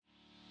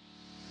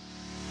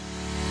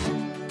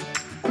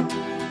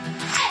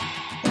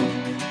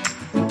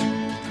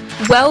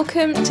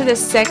Welcome to the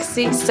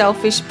Sexy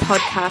Selfish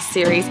podcast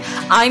series.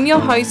 I'm your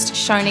host,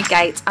 Shona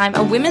Gates. I'm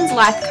a women's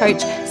life coach,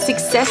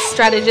 success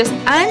strategist,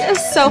 and a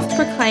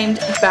self-proclaimed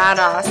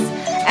badass.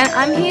 And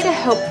I'm here to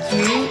help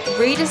you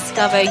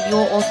rediscover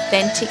your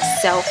authentic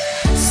self,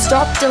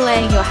 stop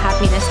delaying your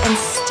happiness, and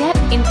step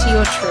into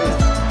your truth.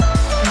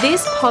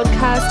 This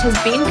podcast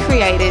has been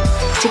created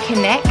to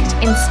connect,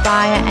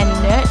 inspire, and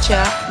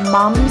nurture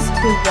mums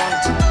who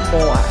want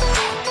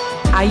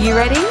more. Are you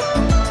ready?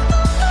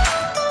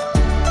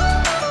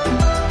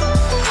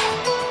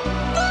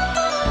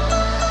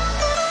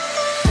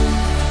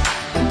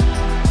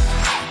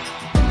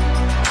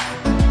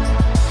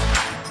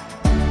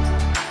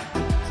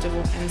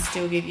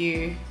 Still give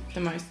you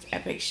the most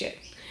epic shit.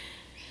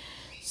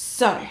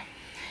 So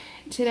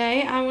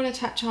today I want to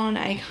touch on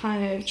a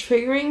kind of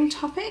triggering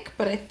topic,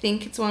 but I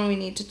think it's one we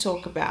need to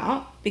talk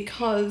about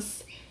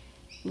because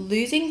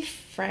losing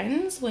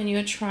friends when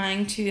you're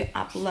trying to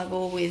up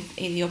level with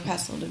either your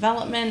personal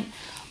development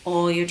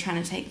or you're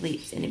trying to take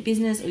leaps in a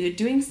business or you're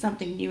doing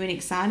something new and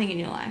exciting in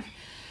your life,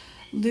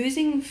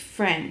 losing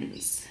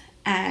friends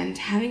and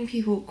having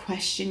people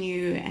question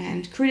you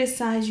and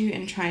criticize you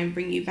and try and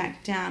bring you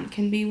back down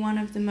can be one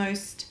of the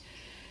most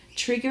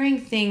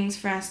triggering things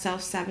for our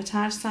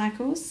self-sabotage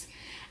cycles,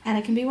 and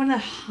it can be one of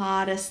the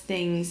hardest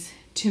things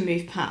to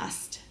move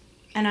past.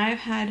 And I've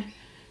had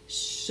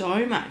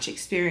so much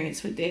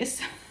experience with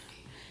this,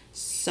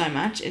 so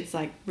much, it's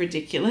like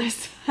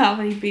ridiculous how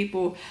many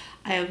people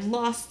I have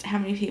lost, how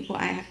many people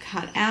I have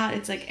cut out.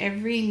 It's like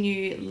every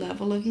new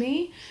level of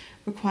me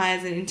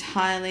requires an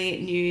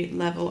entirely new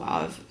level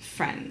of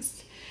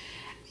friends.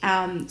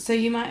 So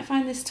you might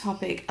find this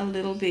topic a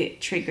little bit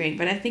triggering,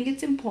 but I think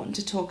it's important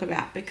to talk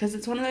about because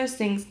it's one of those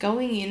things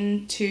going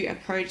into a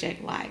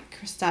project like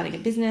starting a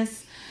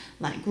business,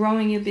 like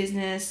growing your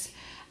business,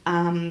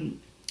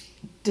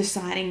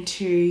 deciding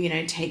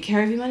to, take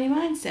care of your money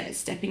mindset,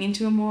 stepping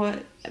into a more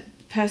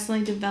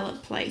personally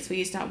developed place where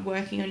you start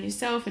working on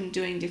yourself and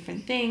doing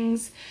different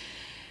things.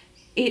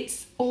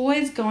 It's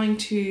always going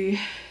to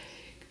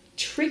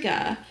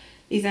trigger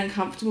these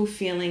uncomfortable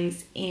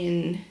feelings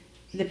in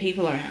the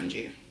people around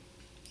you.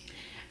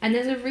 And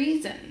there's a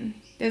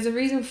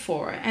reason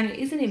for it, and it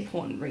is an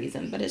important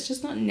reason, but it's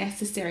just not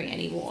necessary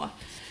anymore.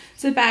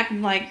 So back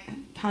like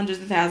hundreds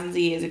of thousands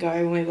of years ago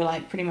when we were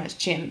like pretty much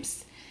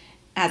chimps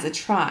as a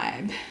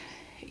tribe,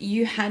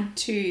 you had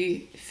to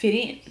fit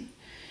in.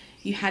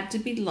 You had to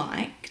be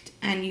liked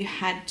and you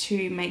had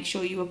to make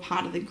sure you were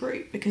part of the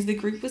group because the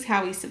group was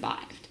how we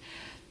survived.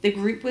 The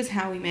group was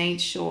how we made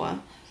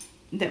sure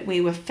that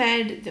we were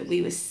fed, that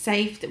we were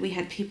safe, that we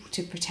had people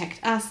to protect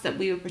us, that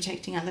we were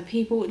protecting other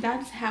people.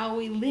 That's how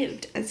we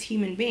lived as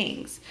human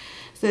beings.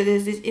 So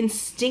there's this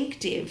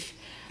instinctive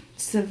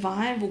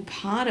survival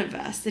part of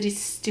us that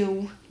is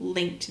still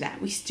linked to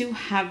that. We still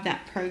have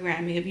that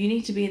programming of you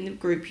need to be in the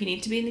group, you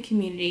need to be in the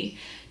community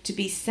to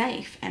be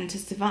safe and to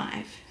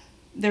survive.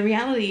 The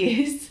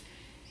reality is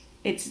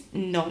it's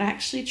not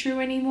actually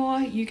true anymore.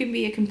 You can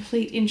be a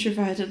complete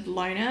introverted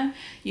loner.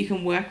 You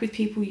can work with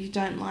people you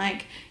don't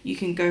like. You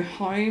can go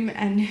home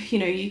and,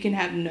 you can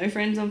have no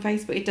friends on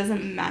Facebook. It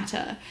doesn't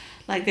matter.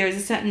 Like there is a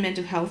certain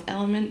mental health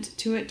element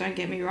to it, don't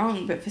get me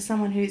wrong. But for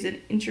someone who's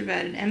an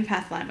introverted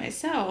empath like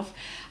myself,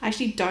 I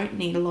actually don't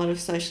need a lot of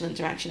social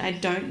interaction. I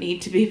don't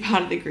need to be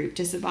part of the group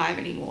to survive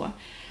anymore.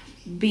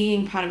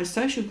 Being part of a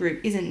social group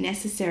isn't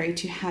necessary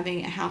to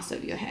having a house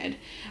over your head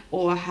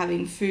or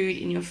having food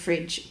in your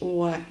fridge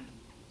or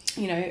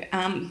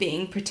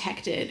being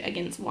protected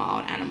against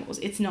wild animals.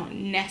 It's not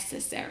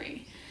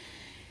necessary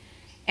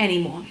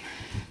anymore.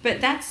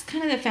 But that's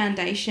kind of the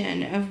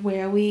foundation of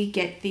where we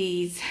get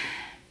these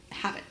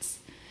habits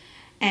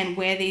and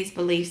where these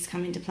beliefs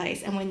come into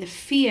place. And when the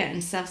fear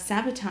and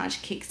self-sabotage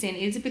kicks in,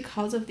 it's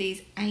because of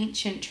these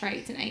ancient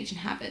traits and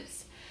ancient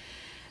habits.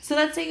 So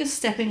let's say you're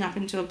stepping up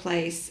into a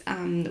place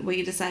where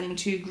you're deciding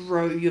to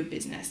grow your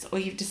business, or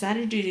you've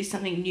decided to do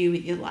something new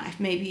with your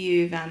life. Maybe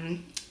you've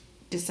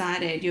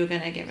decided you're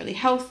going to get really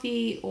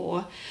healthy,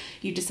 or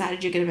you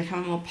decided you're going to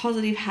become a more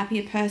positive,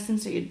 happier person,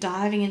 so you're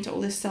diving into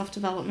all this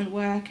self-development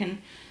work and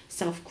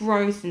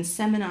self-growth and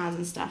seminars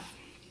and stuff.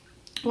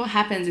 What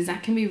happens is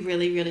that can be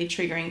really, really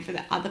triggering for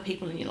the other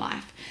people in your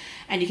life,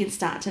 and you can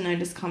start to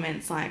notice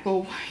comments like,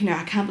 well,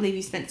 I can't believe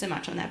you spent so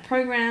much on that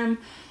program,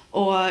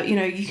 or,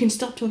 you can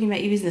stop talking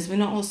about your business, we're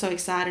not all so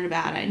excited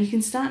about it. And you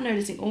can start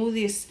noticing all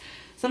this.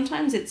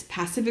 Sometimes it's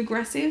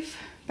passive-aggressive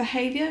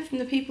behavior from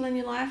the people in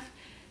your life.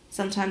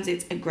 Sometimes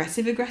it's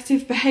aggressive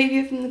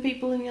behavior from the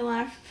people in your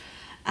life.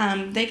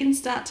 They can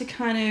start to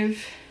kind of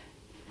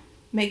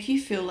make you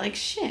feel like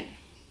shit.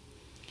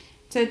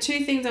 So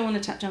 2 things I want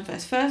to touch on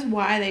first. First,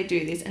 why they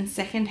do this, and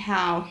second,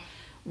 how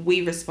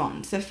we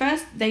respond. So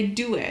first, they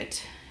do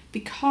it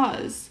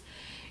because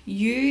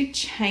you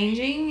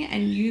changing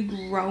and you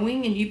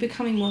growing and you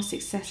becoming more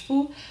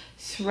successful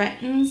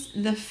threatens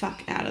the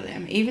fuck out of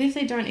them. Even if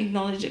they don't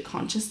acknowledge it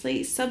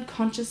consciously,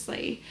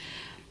 subconsciously,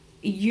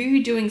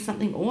 you doing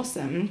something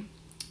awesome,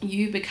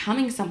 you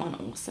becoming someone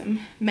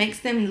awesome, makes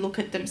them look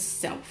at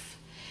themselves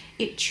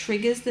it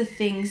triggers the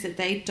things that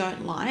they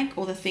don't like,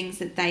 or the things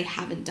that they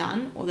haven't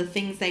done, or the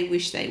things they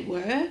wish they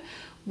were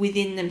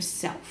within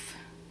themselves.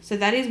 So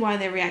that is why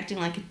they're reacting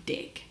like a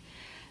dick.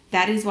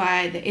 That is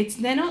why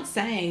they're not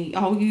saying,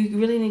 oh, you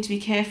really need to be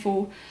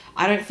careful.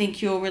 I don't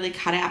think you're really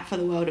cut out for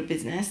the world of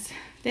business.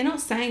 They're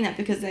not saying that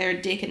because they're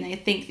a dick and they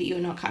think that you're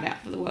not cut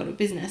out for the world of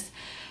business.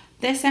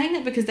 They're saying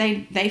that because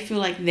they feel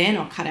like they're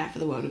not cut out for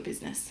the world of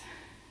business,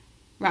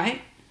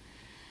 right?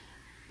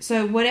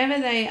 So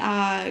whatever they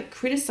are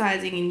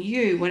criticizing in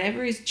you,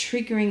 whatever is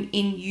triggering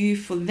in you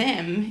for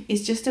them,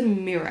 is just a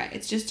mirror.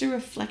 It's just a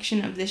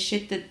reflection of the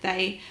shit that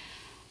they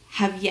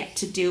have yet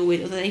to deal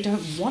with, or that they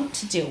don't want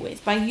to deal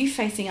with. By you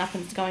facing up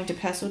and going to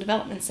personal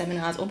development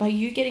seminars, or by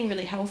you getting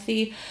really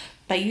healthy,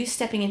 by you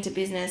stepping into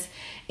business,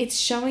 it's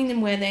showing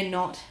them where they're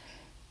not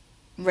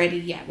ready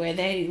yet, where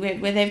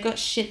they've got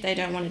shit they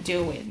don't want to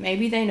deal with.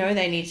 Maybe they know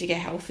they need to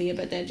get healthier,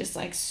 but they're just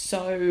like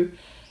so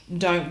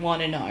don't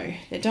want to know.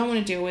 They don't want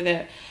to deal with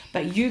it.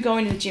 But you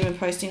going to the gym and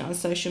posting it on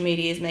social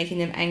media is making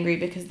them angry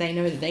because they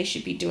know that they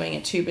should be doing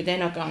it too, but they're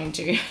not going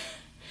to.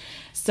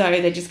 So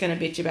they're just going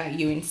to bitch about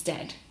you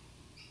instead.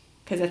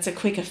 Because that's a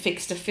quicker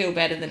fix to feel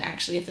better than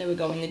actually if they were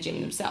going to the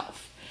gym themselves.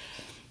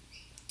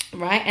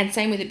 Right? And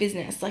same with a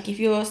business. Like if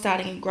you're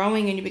starting and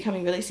growing and you're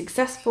becoming really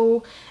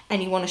successful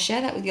and you want to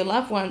share that with your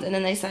loved ones, and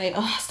then they say,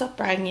 oh, stop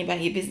bragging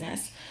about your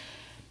business.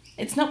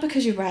 It's not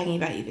because you're bragging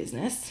about your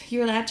business.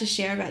 You're allowed to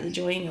share about the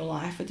joy in your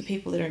life with the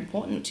people that are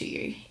important to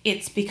you.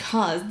 It's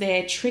because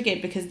they're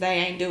triggered because they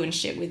ain't doing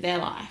shit with their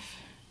life.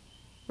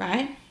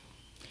 Right?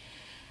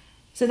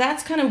 So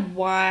that's kind of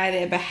why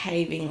they're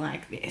behaving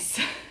like this.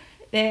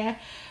 They're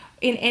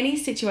in any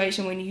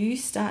situation, when you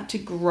start to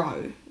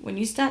grow, when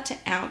you start to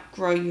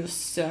outgrow your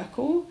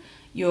circle,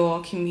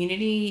 your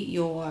community,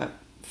 your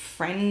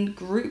friend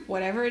group,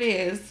 whatever it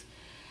is,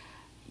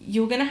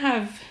 you're going to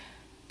have,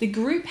 the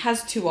group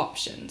has two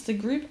options. The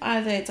group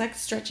either, it's like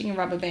stretching a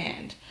rubber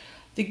band.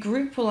 The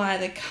group will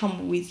either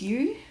come with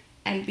you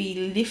and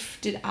be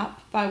lifted up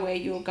by where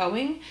you're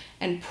going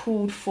and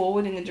pulled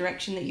forward in the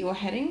direction that you're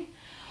heading,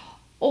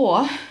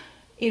 or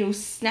it'll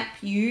snap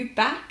you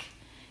back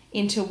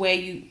into where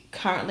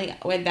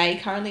they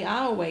currently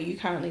are, or where you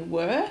currently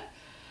were.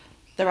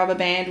 The rubber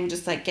band will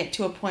just like get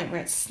to a point where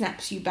it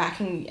snaps you back,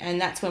 and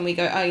that's when we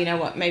go, oh, you know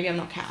what, maybe I'm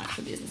not cut out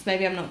for business,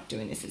 maybe I'm not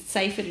doing this, it's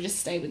safer to just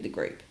stay with the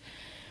group.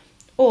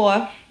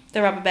 Or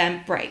the rubber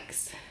band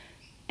breaks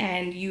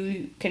and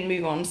you can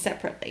move on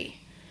separately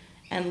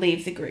and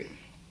leave the group.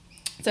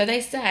 So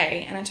they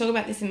say, and I talk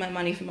about this in my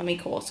Money for Mummy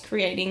course,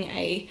 creating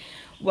a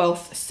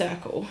wealth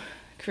circle,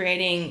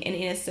 creating an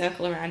inner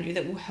circle around you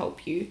that will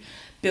help you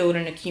build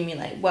and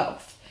accumulate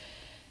wealth.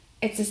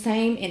 It's the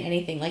same in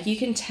anything. Like you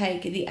can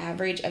take the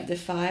average of the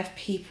 5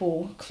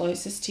 people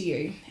closest to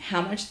you,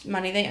 how much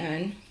money they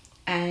earn,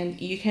 and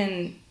you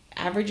can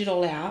average it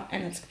all out,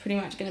 and it's pretty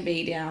much going to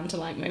be down to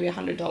like maybe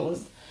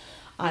 $100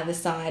 either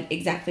side,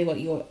 exactly what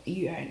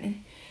you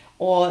earn.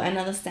 Or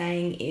another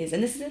saying is,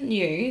 and this isn't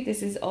new,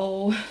 this is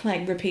all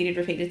like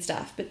repeated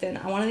stuff, but then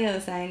one of the other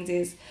sayings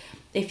is,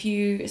 if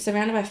you're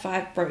surrounded by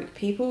 5 broke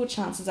people,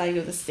 chances are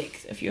you're the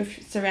 6th. If you're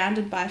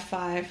surrounded by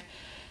 5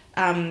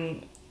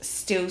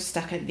 still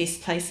stuck at this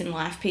place in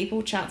life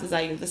people, chances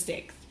are you're the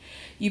 6th.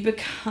 You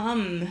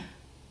become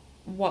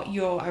what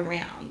you're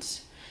around.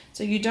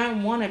 So you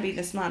don't want to be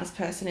the smartest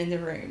person in the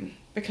room,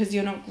 because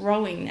you're not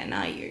growing then,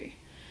 are you?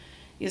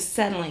 You're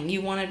settling.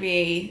 You want to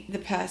be the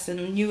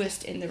person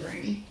newest in the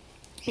room.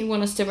 You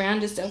want to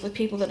surround yourself with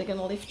people that are going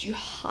to lift you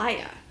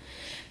higher.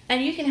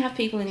 And you can have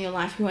people in your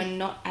life who are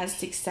not as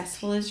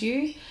successful as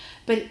you,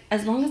 but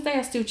as long as they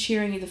are still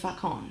cheering you the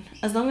fuck on,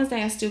 as long as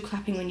they are still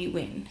clapping when you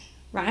win,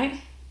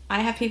 right? I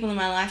have people in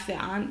my life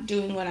that aren't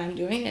doing what I'm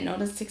doing. They're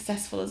not as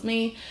successful as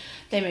me.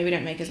 They maybe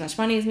don't make as much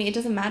money as me. It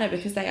doesn't matter,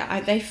 because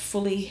they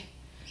fully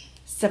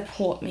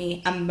support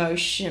me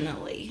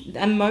emotionally.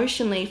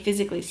 Emotionally,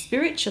 physically,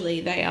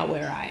 spiritually, they are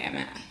where I am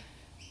at.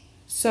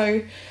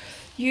 So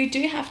you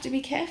do have to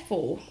be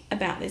careful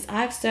about this.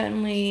 I've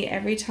certainly,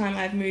 every time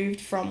I've moved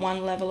from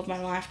one level of my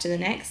life to the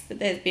next, that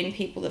there's been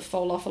people that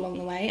fall off along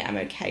the way. I'm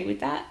okay with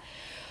that,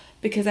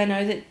 because I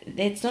know that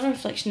it's not a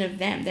reflection of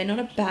them. They're not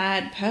a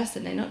bad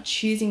person. They're not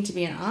choosing to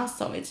be an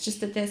arsehole. It's just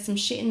that there's some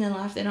shit in their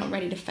life they're not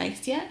ready to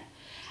face yet,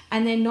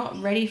 and they're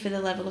not ready for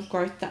the level of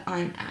growth that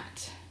I'm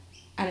at.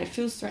 And it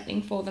feels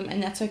threatening for them,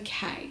 and that's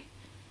okay.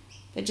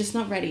 They're just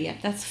not ready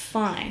yet. That's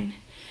fine.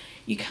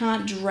 You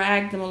can't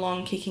drag them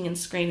along kicking and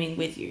screaming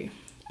with you.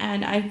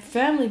 And I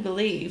firmly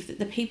believe that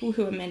the people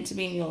who are meant to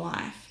be in your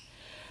life,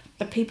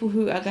 the people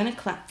who are going to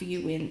clap for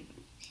you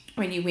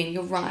when you win,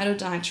 your ride or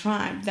die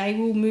tribe, they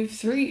will move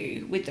through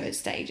you with those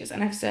stages.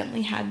 And I've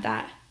certainly had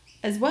that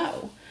as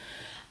well.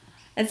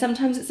 And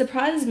sometimes it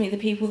surprises me, the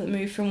people that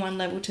move from one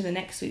level to the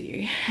next with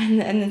you. And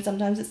then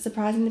sometimes it's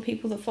surprising the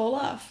people that fall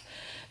off.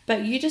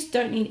 But you just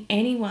don't need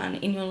anyone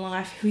in your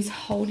life who's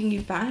holding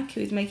you back,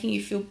 who's making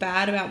you feel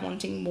bad about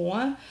wanting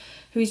more,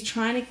 who's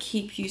trying to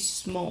keep you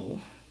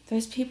small.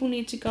 Those people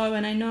need to go.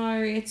 And I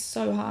know it's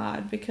so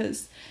hard,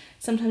 because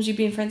sometimes you've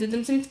been friends with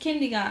them since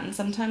kindergarten.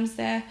 Sometimes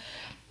they're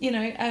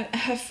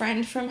her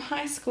friend from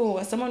high school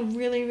or someone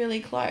really, really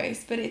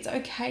close. But it's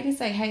okay to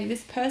say, hey,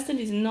 this person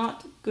is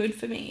not good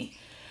for me.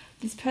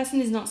 This person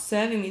is not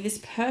serving me. This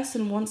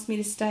person wants me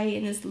to stay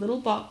in this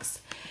little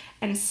box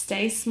and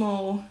stay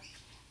small,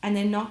 and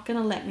they're not going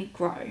to let me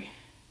grow.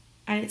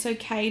 And it's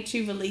okay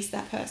to release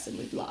that person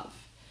with love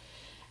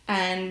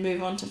and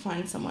move on to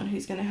find someone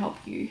who's going to help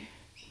you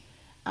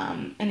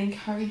and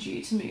encourage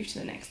you to move to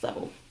the next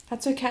level.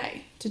 That's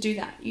okay to do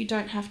that. You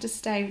don't have to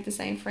stay with the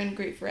same friend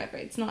group forever.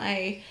 It's not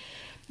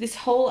this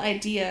whole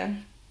idea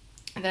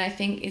that I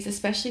think is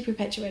especially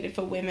perpetuated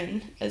for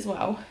women as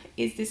well,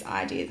 is this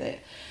idea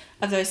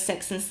of those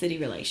Sex and City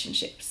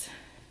relationships,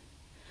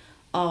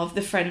 of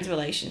the friends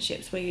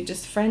relationships where you're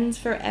just friends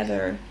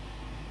forever,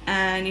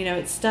 and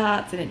it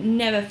starts and it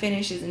never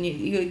finishes, and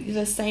you're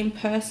the same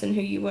person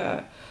who you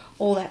were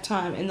all that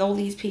time, and all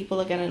these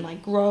people are going to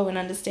grow and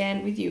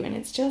understand with you, and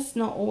it's just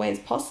not always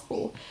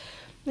possible.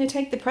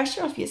 Take the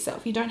pressure off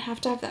yourself. You don't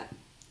have to have that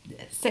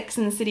Sex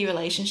and the City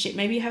relationship.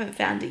 Maybe you haven't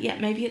found it yet.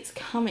 Maybe it's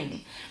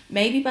coming.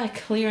 Maybe by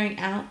clearing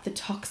out the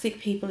toxic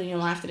people in your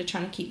life that are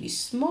trying to keep you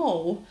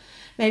small,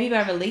 maybe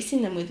by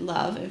releasing them with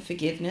love and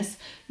forgiveness,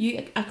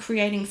 you are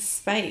creating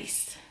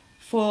space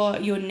for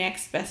your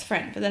next best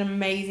friend, for that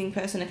amazing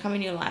person to come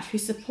in your life who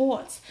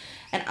supports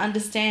and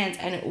understands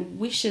and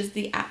wishes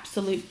the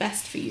absolute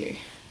best for you.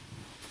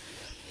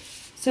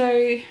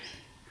 So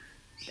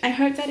I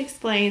hope that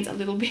explains a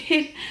little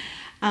bit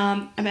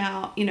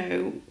about,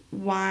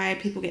 why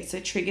people get so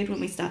triggered when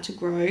we start to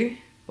grow,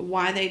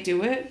 why they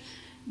do it,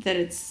 that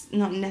it's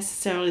not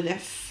necessarily their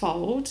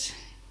fault,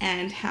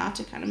 and how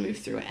to kind of move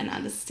through it and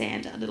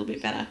understand it a little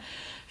bit better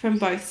from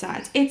both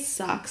sides. It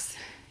sucks.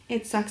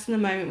 It sucks in the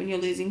moment when you're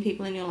losing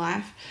people in your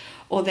life,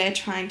 or they're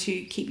trying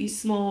to keep you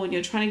small and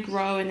you're trying to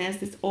grow, and there's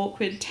this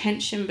awkward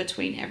tension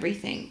between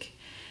everything.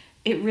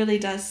 It really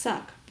does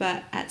suck,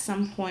 but at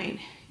some point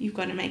you've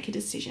got to make a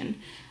decision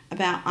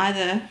about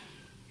either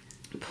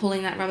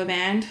pulling that rubber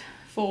band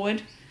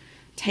forward,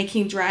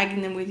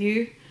 dragging them with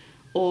you,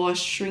 or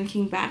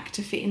shrinking back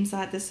to fit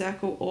inside the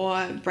circle,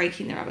 or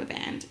breaking the rubber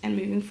band and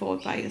moving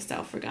forward by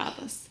yourself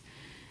regardless.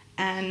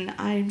 And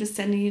I'm just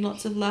sending you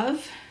lots of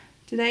love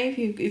today.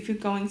 If you're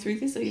going through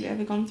this, or you've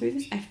ever gone through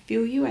this, I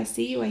feel you, I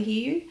see you, I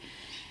hear you.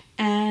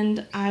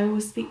 And I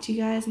will speak to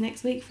you guys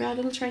next week for our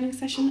little training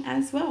session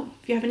as well.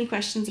 If you have any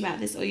questions about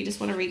this, or you just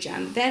want to reach out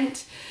and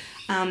vent,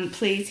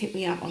 please hit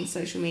me up on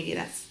social media.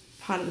 That's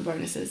part of the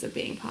bonuses of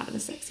being part of the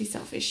Sexy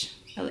Selfish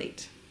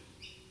Elite.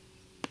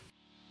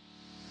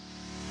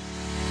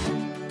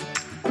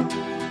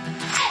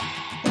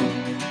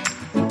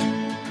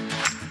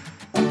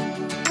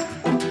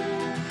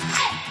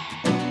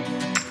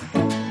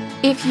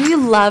 If you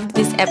loved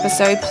this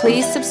episode,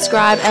 please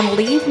subscribe and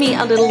leave me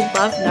a little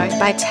love note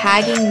by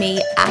tagging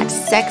me at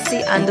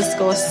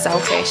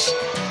sexy_selfish.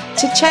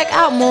 To check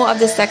out more of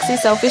the Sexy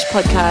Selfish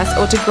podcast,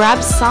 or to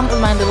grab some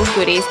of my little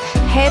goodies,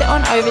 head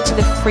on over to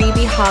the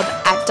freebie hub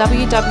at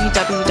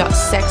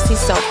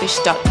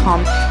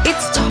www.sexyselfish.com.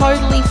 It's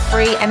totally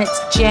free and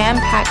it's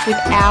jam-packed with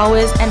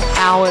hours and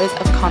hours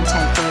of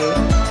content for you.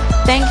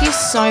 Thank you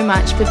so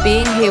much for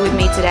being here with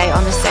me today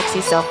on the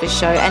Sexy Selfish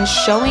Show and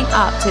showing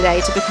up today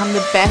to become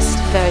the best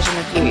version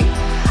of you.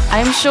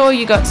 I'm sure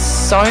you got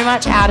so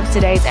much out of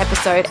today's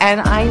episode, and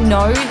I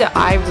know that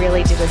I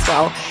really did as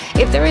well.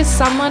 If there is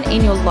someone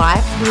in your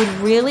life who would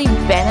really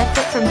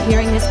benefit from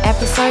hearing this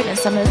episode and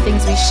some of the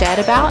things we shared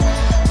about,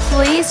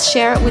 please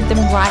share it with them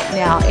right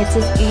now. It's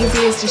as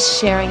easy as just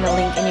sharing a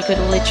link, and you could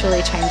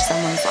literally change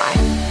someone's life.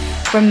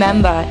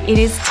 Remember, it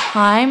is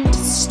time to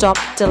stop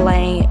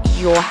delaying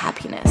your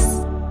happiness.